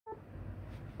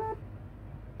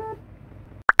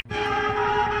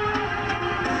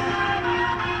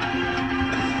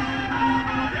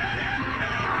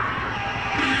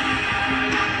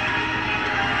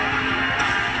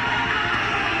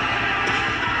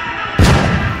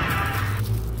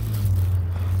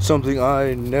something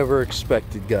I never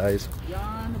expected, guys,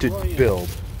 to build,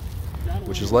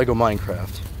 which is Lego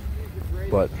Minecraft.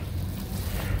 But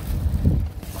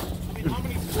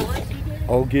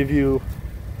I'll give you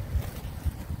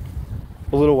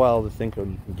a little while to think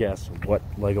and guess what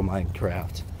Lego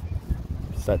Minecraft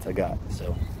sets I got.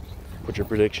 So put your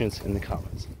predictions in the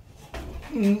comments.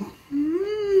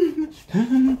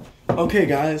 Okay,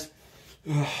 guys.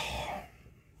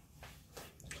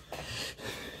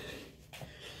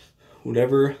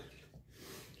 Whatever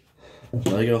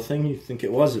Lego thing you think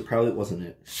it was, it probably wasn't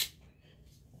it.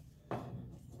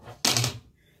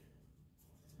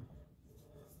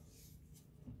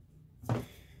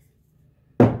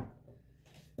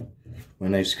 My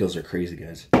knife skills are crazy,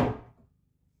 guys.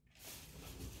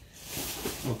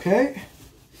 Okay.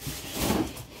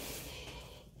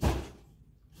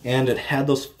 And it had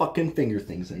those fucking finger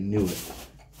things. I knew it.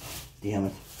 Damn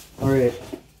it. Alright.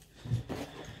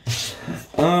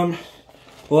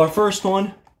 Well, our first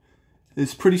one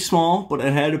is pretty small, but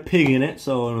it had a pig in it,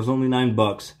 so it was only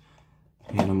 $9.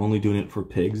 And I'm only doing it for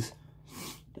pigs.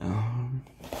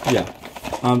 Yeah.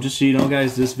 Just so you know,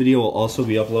 guys, this video will also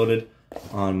be uploaded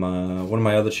on one of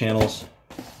my other channels.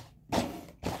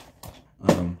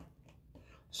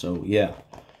 So yeah.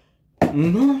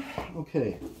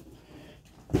 Okay.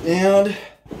 And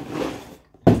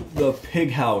the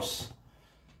pig house.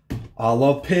 I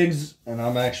love pigs, and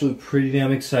I'm actually pretty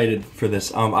damn excited for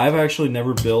this. I've actually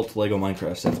never built Lego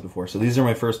Minecraft sets before, so these are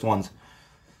my first ones.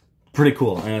 Pretty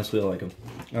cool. I honestly like them.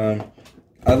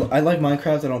 I like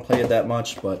Minecraft. I don't play it that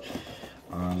much, but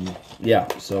yeah.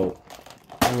 So,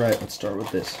 all right, let's start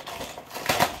with this.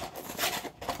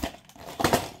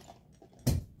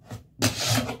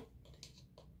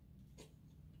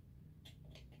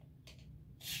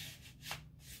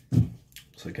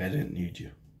 It's like I didn't need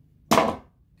you.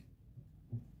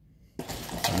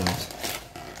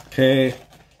 Okay,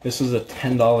 this is a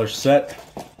 $10 set.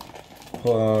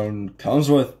 Comes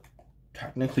with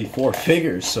technically 4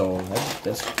 figures, so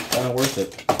that's kind of worth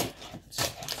it.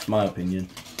 It's my opinion.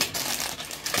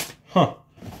 Huh.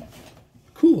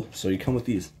 Cool. So you come with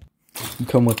these. You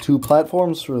come with 2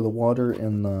 platforms for the water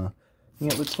and the... I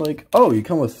think it looks like... Oh, you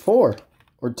come with 4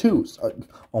 or 2.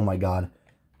 Oh my god.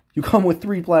 You come with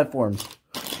 3 platforms.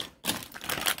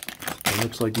 It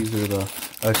looks like these are the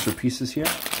extra pieces here.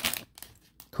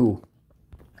 Cool.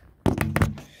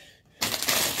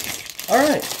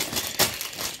 Alright.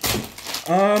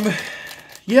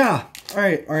 Yeah.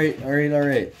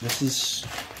 Alright. This is...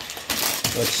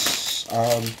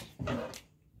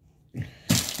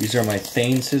 These are my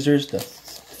Thane scissors, the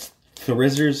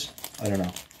Thrizzers. I don't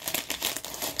know.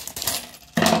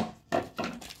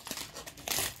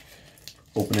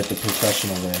 Open it the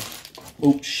professional way.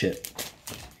 Oh, shit.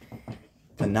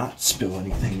 To not spill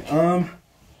anything.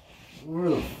 Where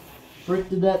the frick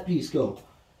did that piece go?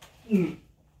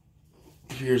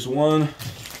 Here's one.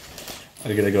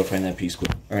 I gotta go find that piece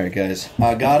quick. Alright, guys.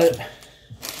 I got it.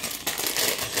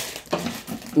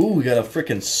 Ooh, we got a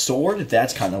freaking sword.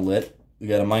 That's kind of lit. We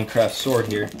got a Minecraft sword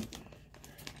here.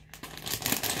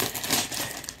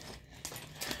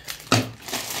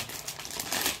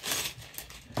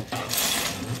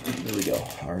 There we go.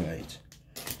 Alright.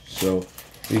 So,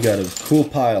 we got a cool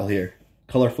pile here.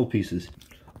 Colorful pieces.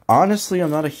 Honestly,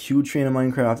 I'm not a huge fan of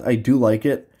Minecraft. I do like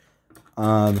it.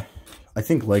 I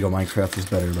think Lego Minecraft is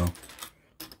better, though.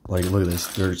 Like, look at this.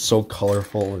 They're so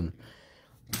colorful, and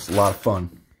it's a lot of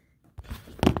fun.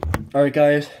 Alright,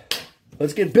 guys.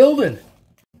 Let's get building.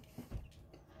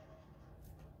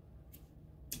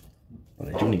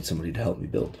 But I do need somebody to help me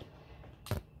build.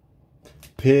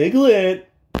 Piglet!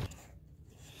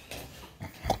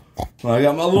 Well, I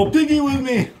got my little piggy with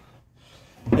me.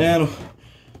 And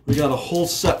we got a whole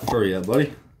set for you,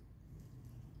 buddy.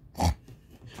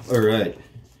 Alright.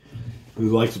 Who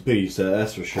likes a piggy set,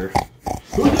 that's for sure.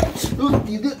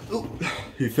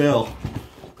 He fell.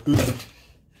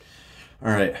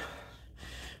 Alright.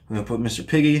 I'm gonna put Mr.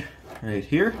 Piggy right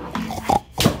here.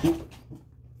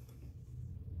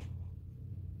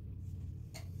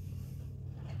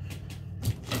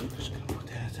 Just gonna put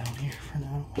that down here for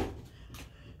now.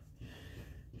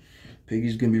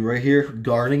 Piggy's gonna be right here,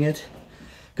 guarding it.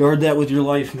 Guard that with your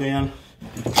life, man.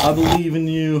 I believe in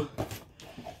you.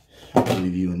 I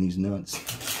believe you in these nuts.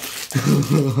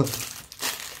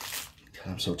 God,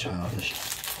 I'm so childish.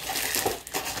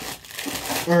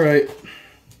 Alright.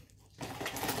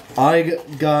 I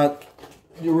got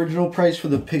the original price for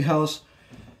the pig house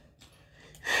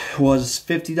was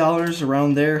 $50,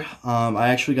 around there. I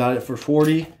actually got it for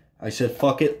 $40. I said,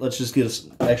 fuck it, let's just get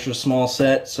an extra small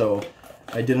set. So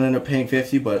I didn't end up paying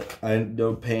 $50, but I ended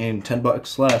up paying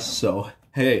 $10 less. So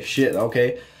hey, shit,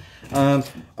 okay. All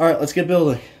right, let's get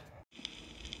building.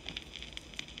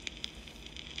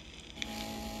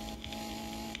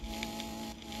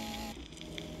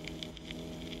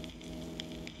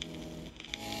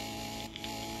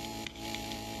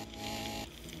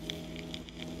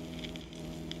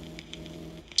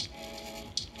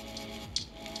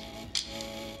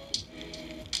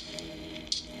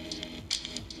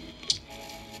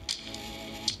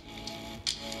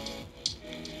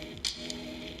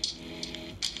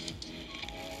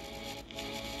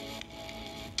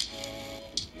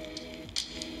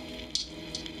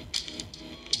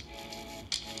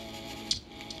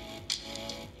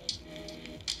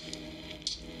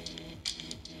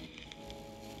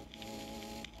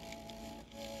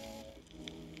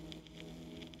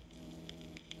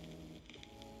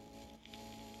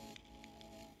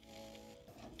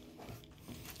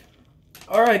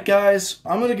 All right, guys,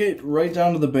 I'm gonna get right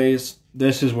down to the base.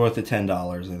 This is worth the $10,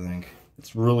 I think.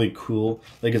 It's really cool.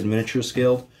 Like, it's miniature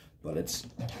scaled, but it's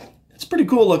pretty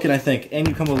cool looking, I think. And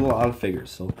you come with a lot of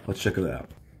figures, so let's check it out.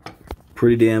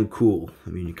 Pretty damn cool. I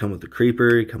mean, you come with the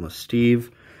Creeper, you come with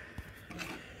Steve,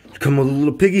 you come with a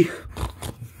little piggy.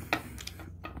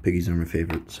 Piggies are my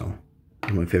favorite, so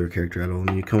they're my favorite character out of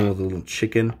them. You come with a little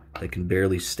chicken that can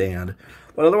barely stand.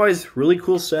 But otherwise, really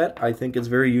cool set. I think it's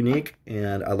very unique,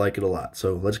 and I like it a lot.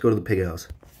 So let's go to the pig house.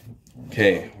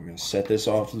 Okay, we're going to set this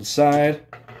off to the side.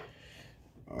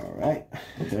 All right,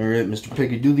 Mr.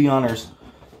 Piggy, do the honors.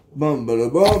 Bum, ba, da,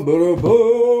 bum, ba, da,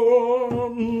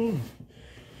 bum.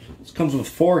 This comes with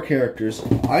 4 characters.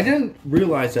 I didn't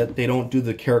realize that they don't do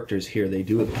the characters here. They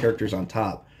do the characters on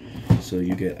top. So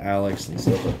you get Alex and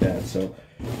stuff like that. So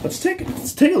let's take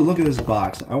a look at this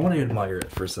box. I want to admire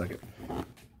it for a second.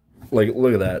 Like,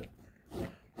 look at that.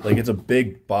 Like, it's a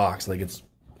big box. Like, it's...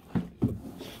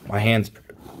 My hand's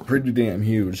pretty damn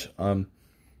huge.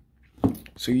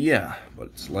 So, yeah. But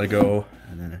it's Lego.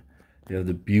 And then you have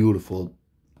the beautiful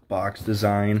box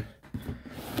design,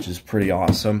 which is pretty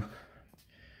awesome.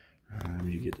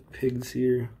 You get the pigs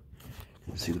here. You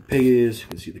can see the piggies. You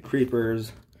can see the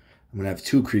creepers. I'm going to have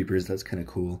 2 creepers. That's kind of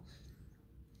cool.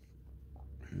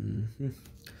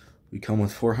 We come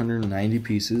with 490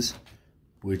 pieces,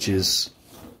 which is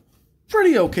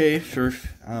pretty okay for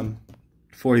 $40.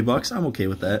 I'm okay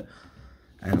with that.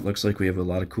 And it looks like we have a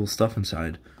lot of cool stuff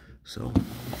inside. So,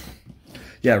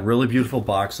 yeah, really beautiful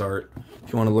box art.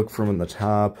 If you want to look from the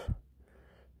top,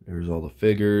 there's all the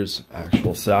figures,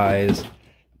 actual size,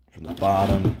 from the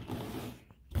bottom.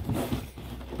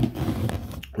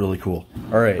 Really cool.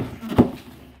 All right.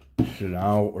 So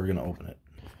now we're going to open it.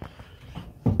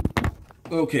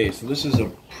 Okay, so this is a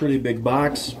pretty big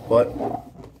box, but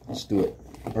let's do it.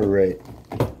 All right.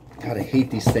 God, I hate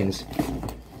these things.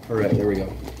 All right, there we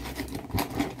go.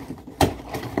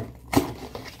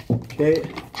 Okay.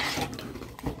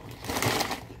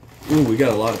 Ooh, we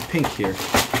got a lot of pink here.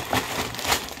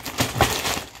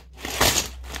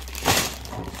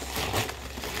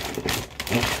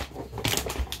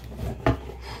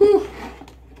 Whew.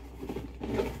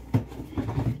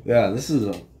 Yeah, this is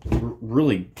a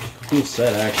really cool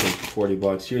set, actually, for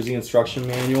 $40. Here's the instruction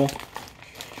manual.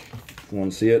 If you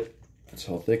want to see it, that's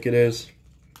how thick it is.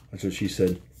 That's what she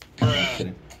said. I'm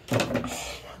kidding.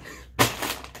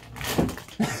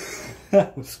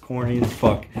 That was corny as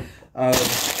fuck. We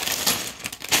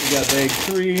got bag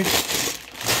 3,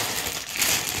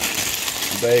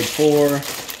 bag 4,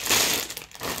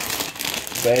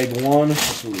 bag 1.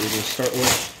 That's what we're going to start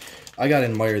with. I got to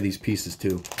admire these pieces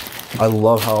too. I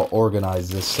love how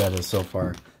organized this set is so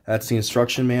far. That's the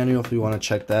instruction manual if you want to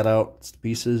check that out. It's the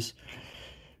pieces.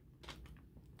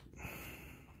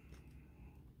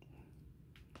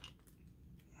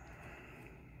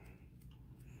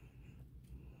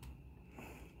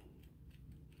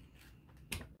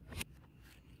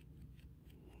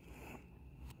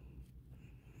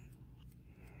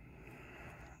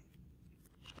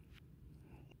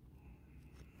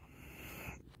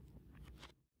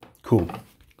 Cool.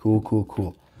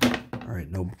 Cool. All right,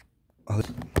 no.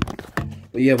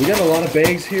 But yeah, we got a lot of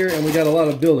bags here, and we got a lot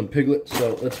of building piglets,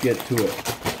 so let's get to it.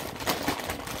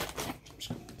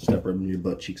 Stop rubbing your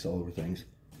butt cheeks all over things.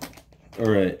 All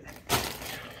right.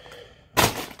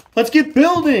 Let's get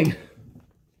building!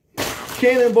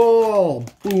 Cannonball!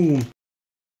 Boom.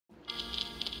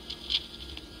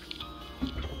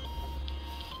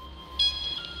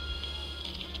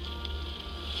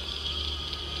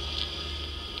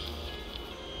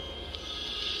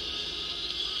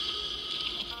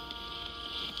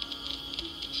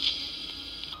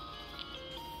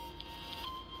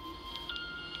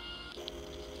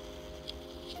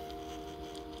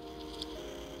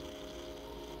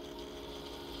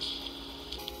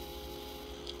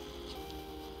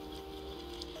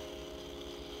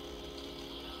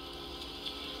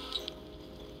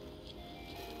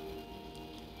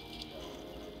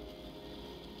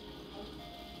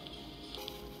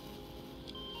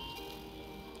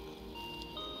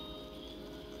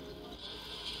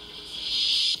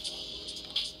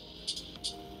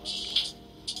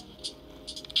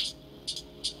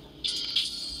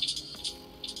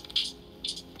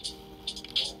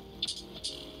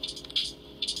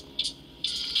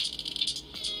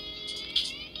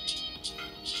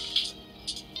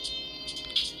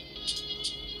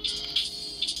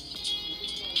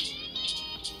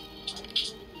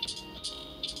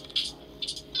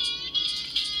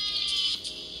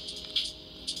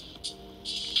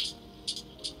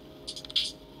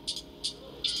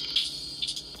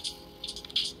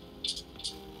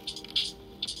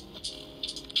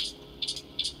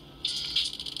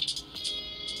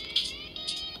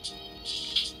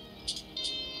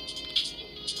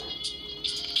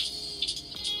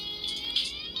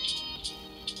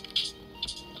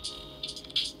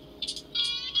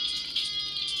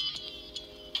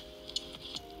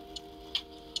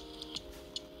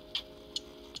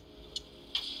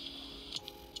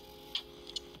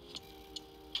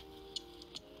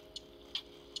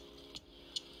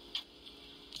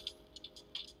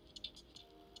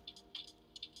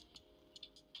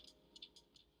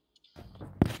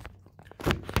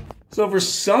 So for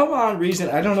some odd reason,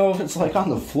 I don't know if it's like on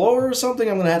the floor or something.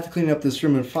 I'm going to have to clean up this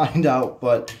room and find out.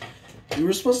 But we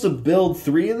were supposed to build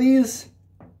 3 of these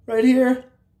right here.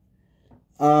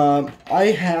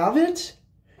 I have it.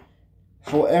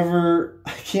 However,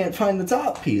 I can't find the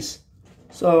top piece.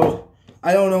 So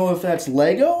I don't know if that's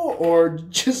Lego or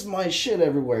just my shit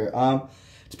everywhere.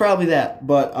 It's probably that.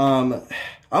 But I'm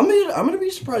gonna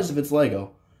be surprised if it's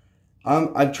Lego.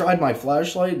 I've tried my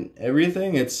flashlight and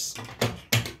everything. It's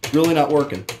really not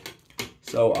working.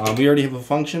 So we already have a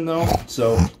function though.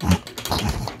 So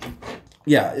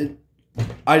yeah,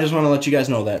 I just want to let you guys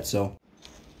know that. So.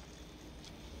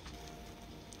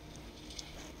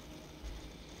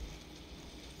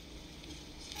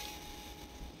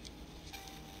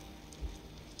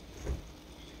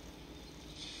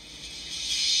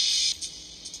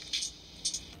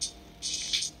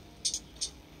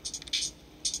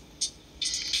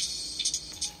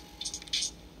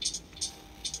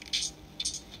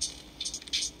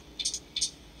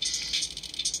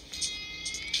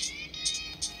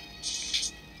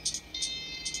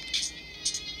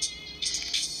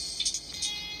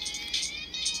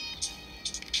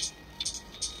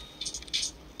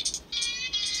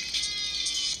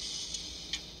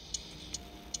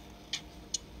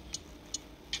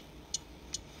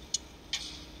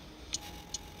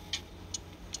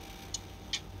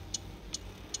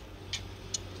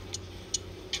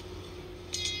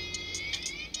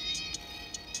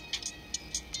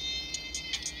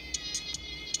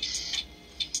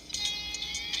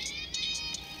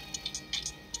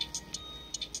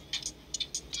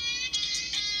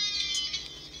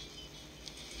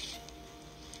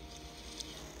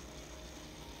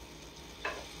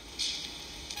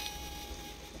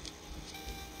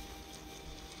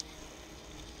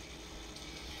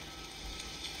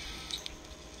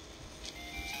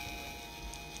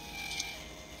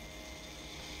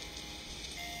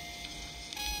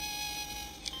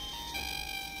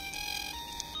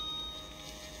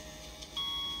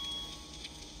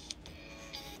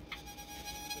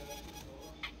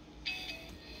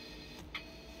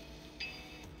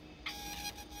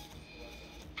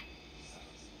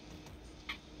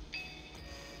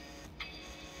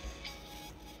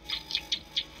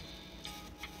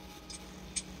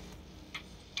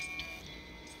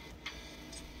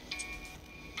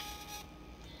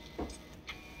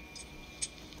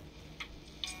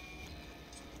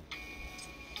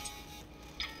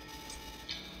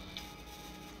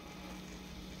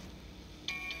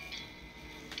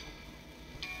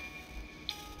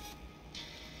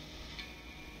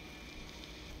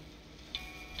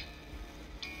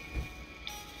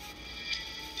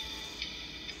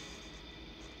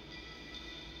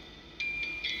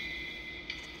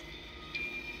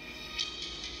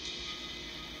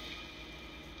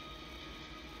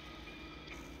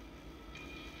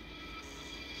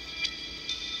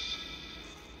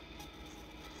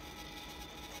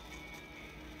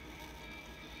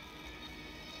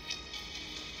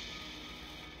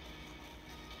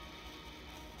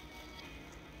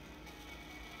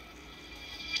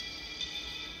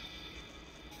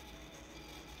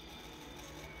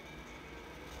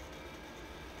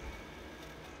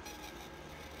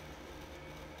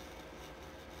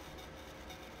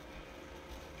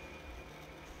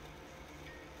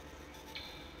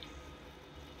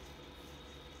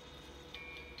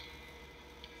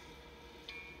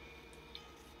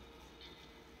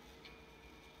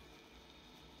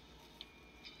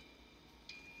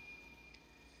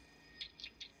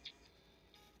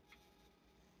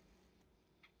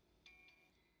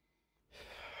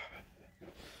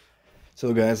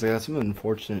 So guys, I got some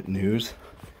unfortunate news.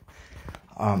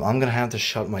 I'm gonna have to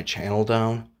shut my channel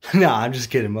down. Nah, I'm just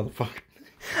kidding, motherfucker.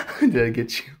 Did I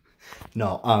get you?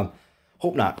 No,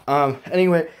 hope not.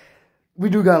 Anyway, we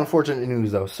do got unfortunate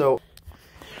news though. So,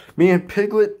 me and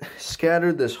Piglet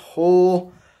scattered this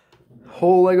whole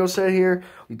Lego set here.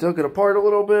 We took it apart a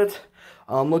little bit.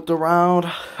 Looked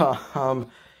around. Look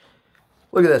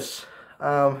at this.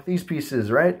 These pieces,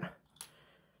 right?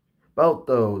 About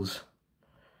those.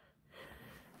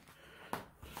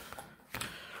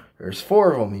 There's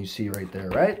 4 of them you see right there,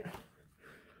 right?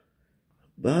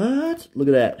 But, look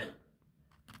at that.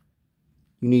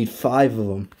 You need 5 of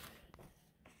them.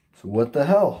 So what the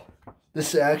hell?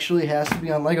 This actually has to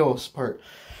be on Lego's part.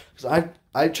 Because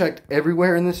I've checked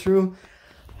everywhere in this room.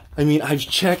 I mean, I've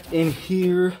checked in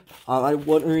here. I'm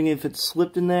wondering if it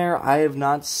slipped in there. I have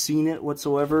not seen it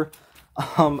whatsoever.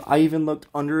 I even looked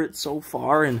under it so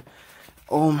far, and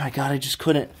oh my god, I just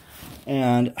couldn't.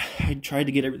 And I tried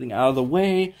to get everything out of the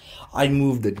way. I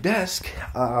moved the desk.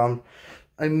 I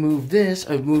moved this.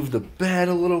 I moved the bed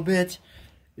a little bit.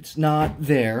 It's not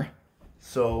there.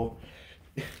 So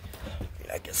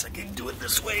I guess I can do it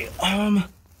this way.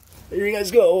 There you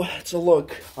guys go. It's a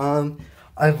look.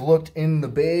 I've looked in the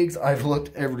bags. I've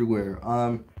looked everywhere.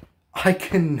 I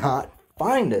cannot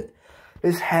find it.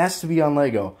 This has to be on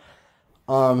Lego.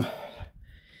 I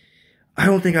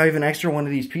don't think I have an extra one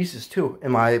of these pieces too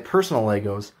in my personal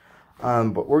Legos.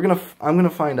 But I'm gonna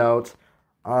find out.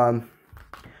 I'm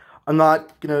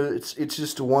not gonna. It's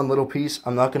just one little piece.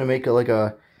 I'm not gonna make it like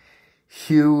a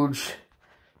huge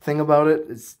thing about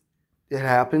it. It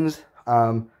happens.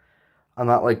 I'm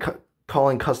not like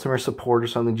calling customer support or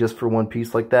something just for one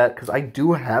piece like that, because I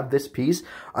do have this piece.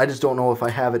 I just don't know if I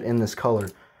have it in this color.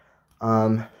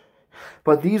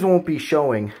 But these won't be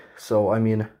showing, so I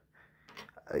mean,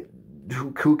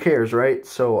 who cares, right?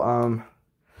 So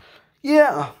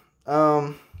yeah,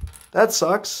 that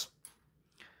sucks.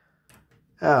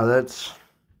 Yeah, that's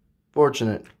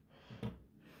fortunate.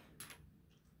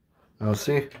 Now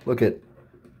see, look at.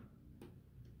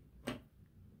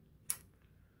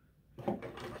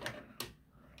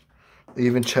 I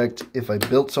even checked if I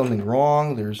built something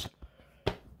wrong. There's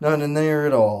none in there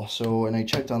at all. So, and I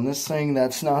checked on this thing.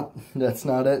 That's not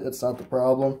it. That's not the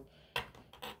problem.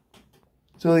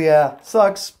 So yeah,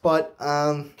 sucks. But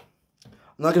I'm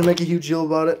not gonna make a huge deal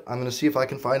about it. I'm gonna see if I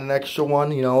can find an extra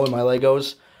one, you know, in my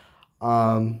Legos.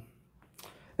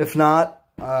 If not,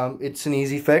 it's an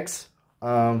easy fix.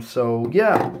 So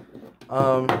yeah.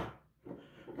 Otherwise,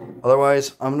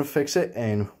 I'm gonna fix it,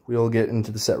 and we'll get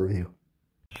into the set review.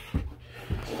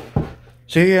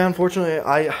 So yeah, unfortunately,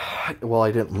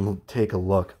 I didn't take a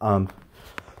look.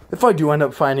 If I do end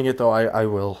up finding it, though, I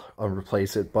will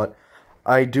replace it. But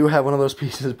I do have one of those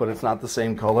pieces, but it's not the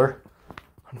same color,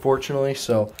 unfortunately.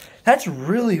 So that's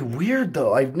really weird,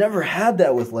 though. I've never had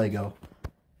that with Lego.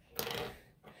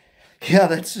 Yeah,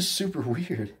 that's just super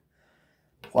weird.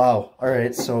 Wow. All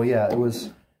right, so yeah, it was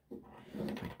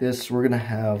like this. We're gonna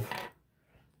have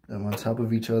them on top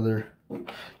of each other.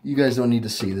 You guys don't need to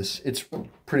see this. It's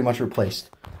pretty much replaced.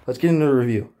 Let's get into the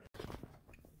review.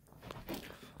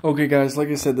 Okay, guys, like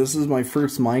I said, this is my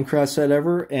first Minecraft set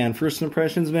ever, and first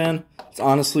impressions, man, it's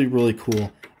honestly really cool.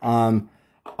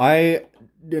 I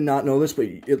did not know this, but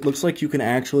it looks like you can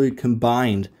actually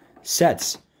combine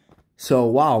sets. So,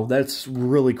 wow, that's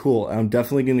really cool. I'm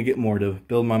definitely going to get more to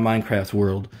build my Minecraft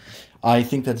world. I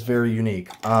think that's very unique.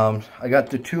 I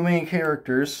got the two main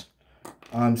characters,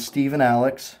 Steve and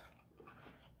Alex.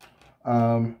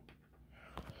 I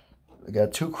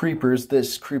got two creepers.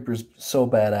 This creeper's so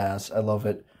badass. I love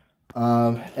it.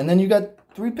 And then you got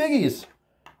 3 piggies.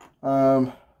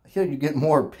 Here you get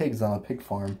more pigs on a pig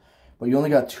farm, but you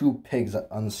only got 2 pigs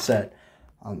on the set.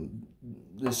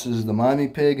 This is the mommy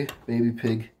pig, baby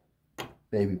pig,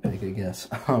 I guess.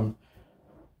 One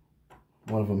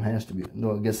of them has to be.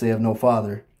 No, I guess they have no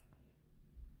father.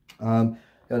 Got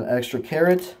an extra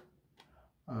carrot.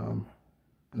 And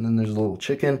then there's a little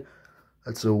chicken.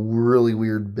 That's a really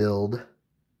weird build,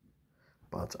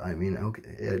 but I mean, okay,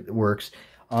 it works.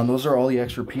 Those are all the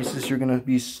extra pieces you're going to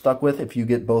be stuck with if you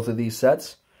get both of these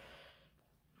sets.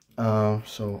 Oh,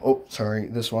 sorry,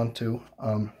 this one too.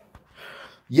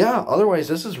 Yeah, otherwise,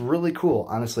 this is really cool.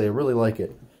 Honestly, I really like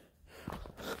it.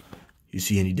 You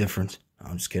see any difference? No,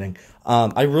 I'm just kidding.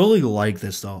 I really like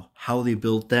this, though, how they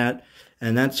built that.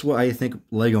 And that's what I think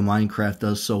Lego Minecraft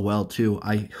does so well, too.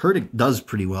 I heard it does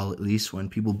pretty well, at least, when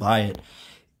people buy it,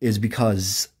 is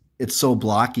because it's so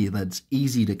blocky that it's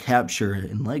easy to capture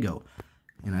in Lego.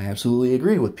 And I absolutely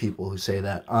agree with people who say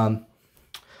that. All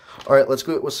right, let's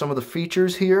go with some of the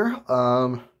features here.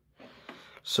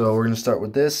 So we're going to start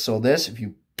with this. So this, if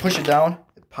you push it down,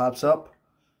 it pops up.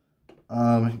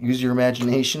 Use your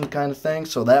imagination kind of thing.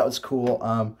 So that was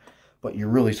cool. But you're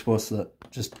really supposed to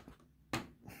just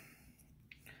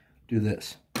do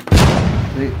this.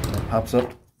 See, it pops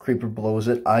up. Creeper blows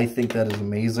it. I think that is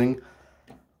amazing.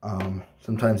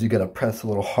 Sometimes you gotta press a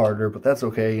little harder, but that's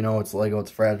okay. You know, it's Lego.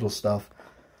 It's fragile stuff.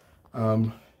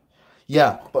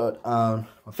 Yeah, but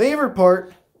my favorite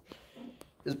part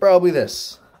is probably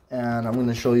this, and I'm going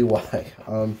to show you why.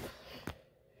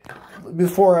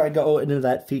 Before I go into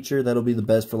that feature, that'll be the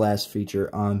best for last feature.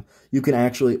 You can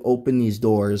actually open these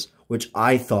doors, which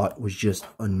I thought was just,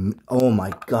 oh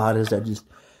my god, is that just,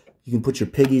 you can put your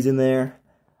piggies in there.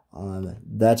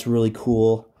 That's really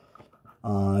cool.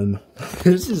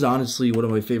 This is honestly one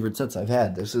of my favorite sets I've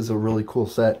had. This is a really cool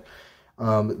set.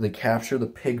 They capture the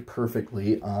pig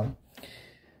perfectly.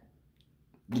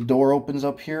 The door opens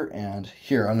up here, and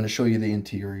here, I'm going to show you the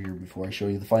interior before I show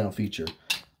you the final feature.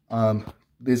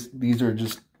 These are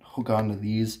just hook onto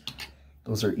these.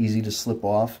 Those are easy to slip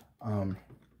off.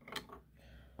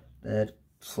 That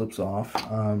slips off.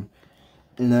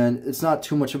 And then it's not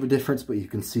too much of a difference, but you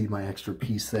can see my extra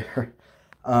piece there.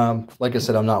 Like I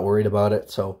said, I'm not worried about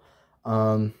it. So,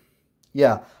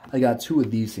 yeah, I got 2 of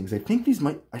these things. I think these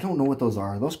might, I don't know what those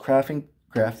are. Are those crafting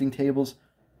tables?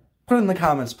 Put it in the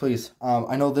comments, please.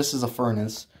 I know this is a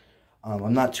furnace.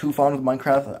 I'm not too fond of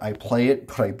Minecraft. I play it,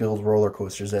 but I build roller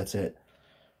coasters. That's it.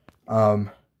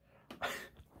 I've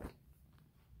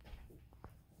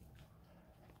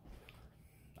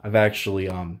actually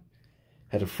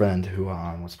had a friend who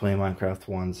was playing Minecraft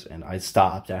once, and I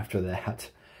stopped after that.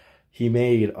 He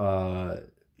made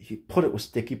he put it with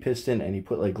sticky piston, and he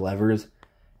put like levers,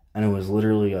 and it was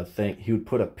literally a thing. He would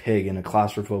put a pig in a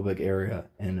claustrophobic area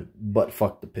and butt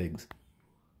fuck the pigs.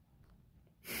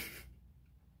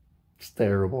 It's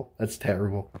terrible. That's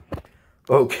terrible.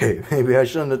 Okay, maybe I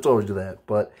shouldn't have told you that,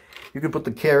 but you can put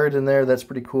the carrot in there. That's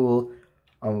pretty cool.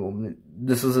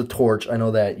 This is a torch. I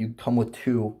know that. You come with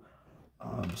 2,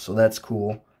 so that's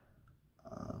cool.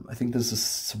 I think this is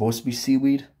supposed to be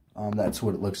seaweed. That's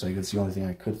what it looks like. It's the only thing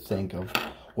I could think of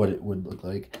what it would look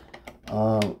like.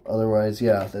 Otherwise,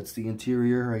 yeah, that's the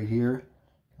interior right here.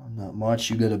 Not much.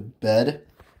 You get a bed,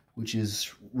 which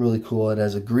is really cool. It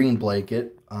has a green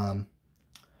blanket.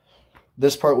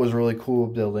 This part was really cool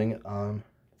building.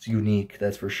 It's unique,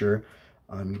 that's for sure.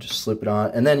 You just slip it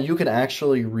on. And then you can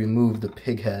actually remove the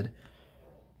pig head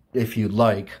if you'd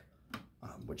like.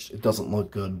 Which it doesn't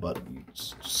look good, but you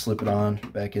just slip it on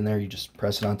back in there. You just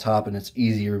press it on top, and it's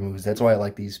easy to remove. That's why I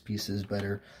like these pieces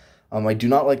better. I do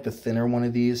not like the thinner one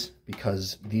of these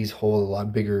because these hold a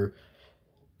lot bigger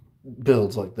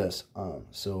builds like this.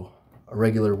 So a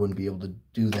regular wouldn't be able to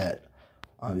do that.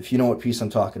 If you know what piece I'm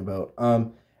talking about.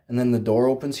 And then the door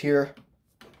opens here.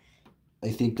 I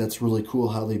think that's really cool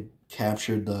how they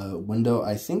captured the window.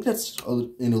 I think that's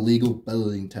an illegal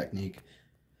building technique.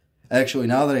 Actually,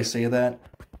 now that I say that,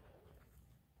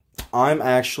 I'm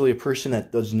actually a person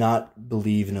that does not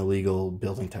believe in illegal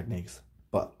building techniques.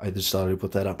 But I just thought I'd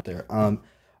put that up there.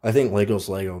 I think Lego's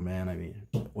Lego, man. I mean,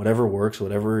 whatever works,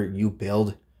 whatever you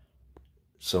build.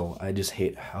 So I just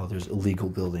hate how there's illegal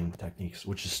building techniques,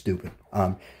 which is stupid.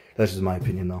 That's just my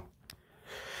opinion, though.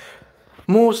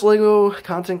 Most Lego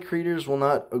content creators will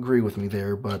not agree with me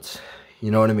there, but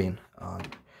you know what I mean.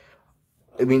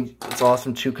 I mean, it's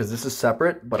awesome too because this is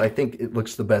separate, but I think it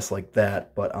looks the best like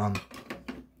that. But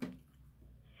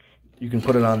you can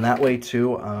put it on that way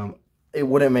too. It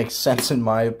wouldn't make sense in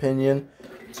my opinion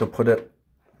to put it.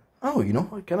 Oh, you know,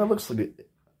 it kind of looks like it.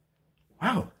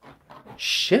 Wow,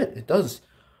 shit, it does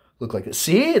look like it.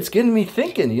 See, it's getting me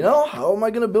thinking. You know, how am I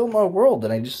gonna build my world?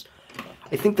 And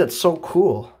I think that's so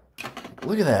cool.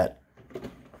 Look at that.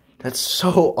 That's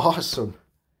so awesome.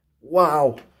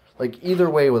 Wow. Like, either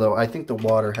way, though, I think the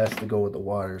water has to go with the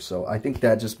water. So, I think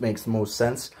that just makes the most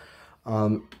sense.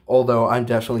 Although, I'm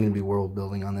definitely going to be world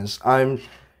building on this. I'm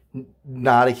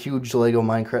not a huge Lego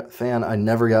Minecraft fan. I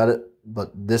never got it.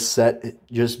 But this set,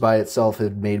 just by itself,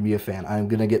 had made me a fan. I'm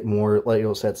going to get more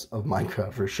Lego sets of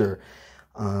Minecraft for sure.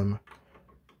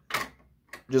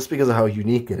 Just because of how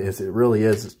unique it is. It really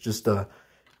is. It's just a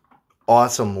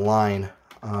awesome line.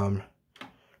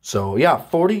 So yeah,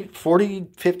 40,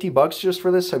 50 bucks just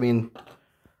for this. I mean,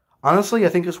 honestly, I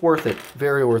think it's worth it.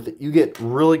 Very worth it. You get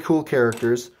really cool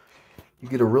characters. You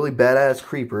get a really badass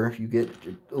creeper. You get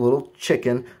a little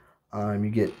chicken. You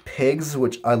get pigs,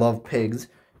 which I love pigs.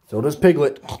 So does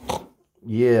Piglet.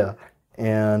 Yeah.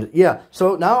 And yeah,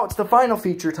 so now it's the final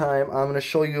feature time. I'm going to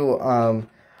show you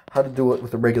how to do it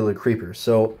with a regular creeper.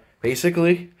 So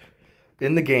basically,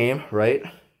 in the game, right,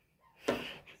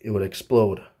 it would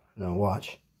explode. Now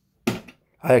watch.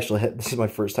 I actually had, this is my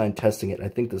first time testing it. I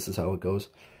think this is how it goes.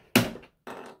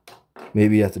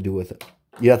 Maybe you have to do with it.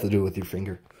 You have to do it with your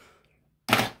finger.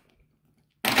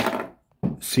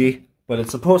 See? But it's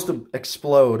supposed to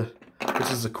explode. This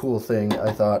is a cool thing.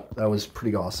 I thought that was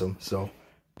pretty awesome. So,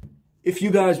 if you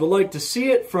guys would like to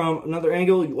see it from another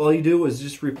angle, all you do is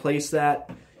just replace that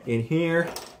in here.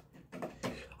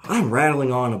 I'm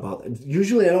rattling on about it.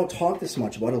 Usually I don't talk this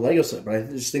much about a Lego set, but I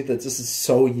just think that this is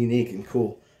so unique and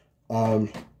cool.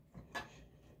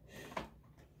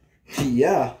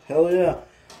 Yeah, hell yeah.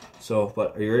 So,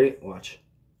 but are you ready? Watch.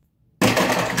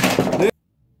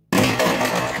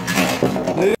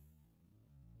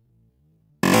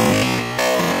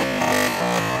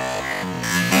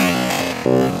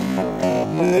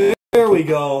 There we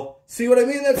go. See what I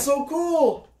mean? That's so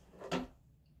cool.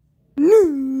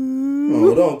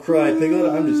 Oh, don't cry,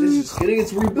 Piglet. It's just kidding.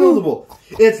 It's rebuildable.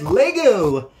 It's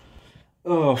Lego.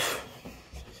 Oh.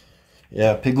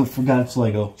 Yeah, Piglet forgot it's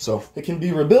Lego. So, it can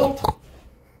be rebuilt.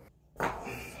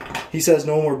 He says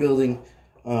no more building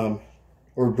or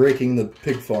breaking the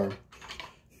pig farm.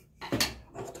 I'll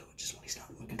do it just when he's not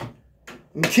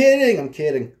I'm kidding. I'm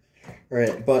kidding. All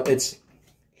right, but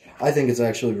I think it's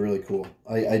actually really cool.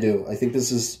 I do. I think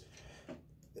this is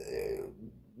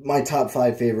my top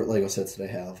 5 favorite Lego sets that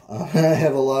I have. I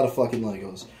have a lot of fucking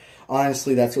Legos.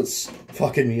 Honestly, that's what's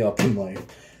fucking me up in life.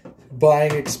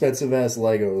 Buying expensive-ass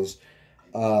Legos.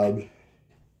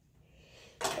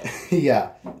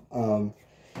 Yeah.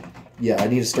 Yeah, I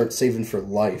need to start saving for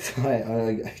life.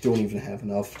 I don't even have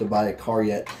enough to buy a car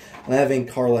yet. I'm having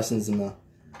car lessons in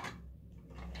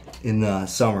the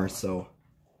summer, so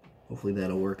hopefully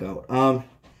that'll work out.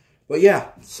 But yeah,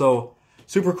 so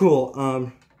super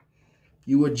cool.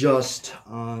 You would just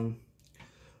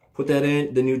put that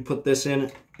in, then you'd put this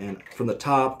in, and from the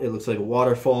top it looks like a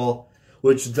waterfall,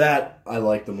 which that I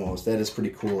like the most. That is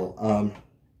pretty cool.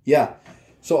 Yeah.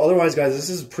 So otherwise, guys, this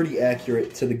is pretty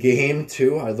accurate to the game,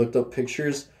 too. I looked up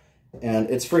pictures, and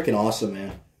it's freaking awesome,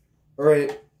 man. All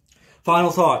right,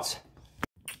 final thoughts.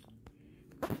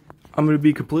 I'm going to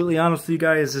be completely honest with you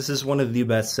guys. This is one of the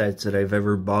best sets that I've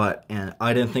ever bought, and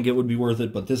I didn't think it would be worth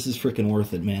it, but this is freaking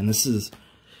worth it, man. This is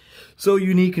so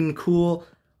unique and cool.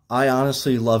 I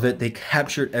honestly love it. They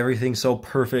captured everything so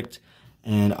perfect,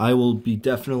 and I will be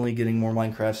definitely getting more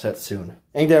Minecraft sets soon.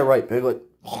 Ain't that right, Piglet?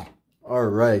 All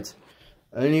right.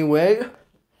 Anyway,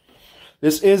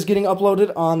 this is getting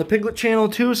uploaded on the Piglet channel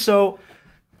too, so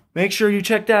make sure you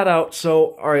check that out.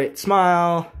 So, alright,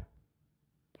 smile.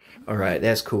 Alright,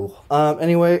 that's cool.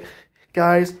 Anyway,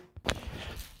 guys,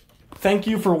 thank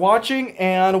you for watching,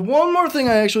 and one more thing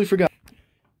I actually forgot.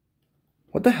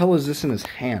 What the hell is this in his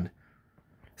hand?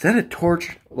 Is that a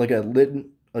torch? Like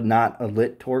not a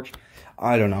lit torch?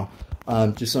 I don't know.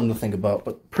 Just something to think about,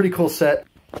 but pretty cool set.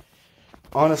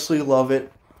 Honestly, love it.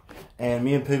 And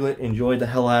me and Piglet enjoyed the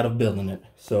hell out of building it.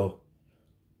 So,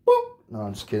 whoop. No,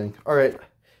 I'm just kidding. Alright,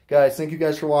 guys, thank you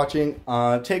guys for watching.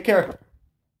 Take care.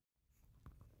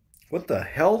 What the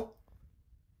hell?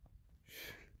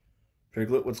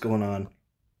 Piglet, what's going on?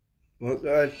 Oh,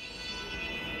 God.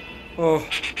 Oh.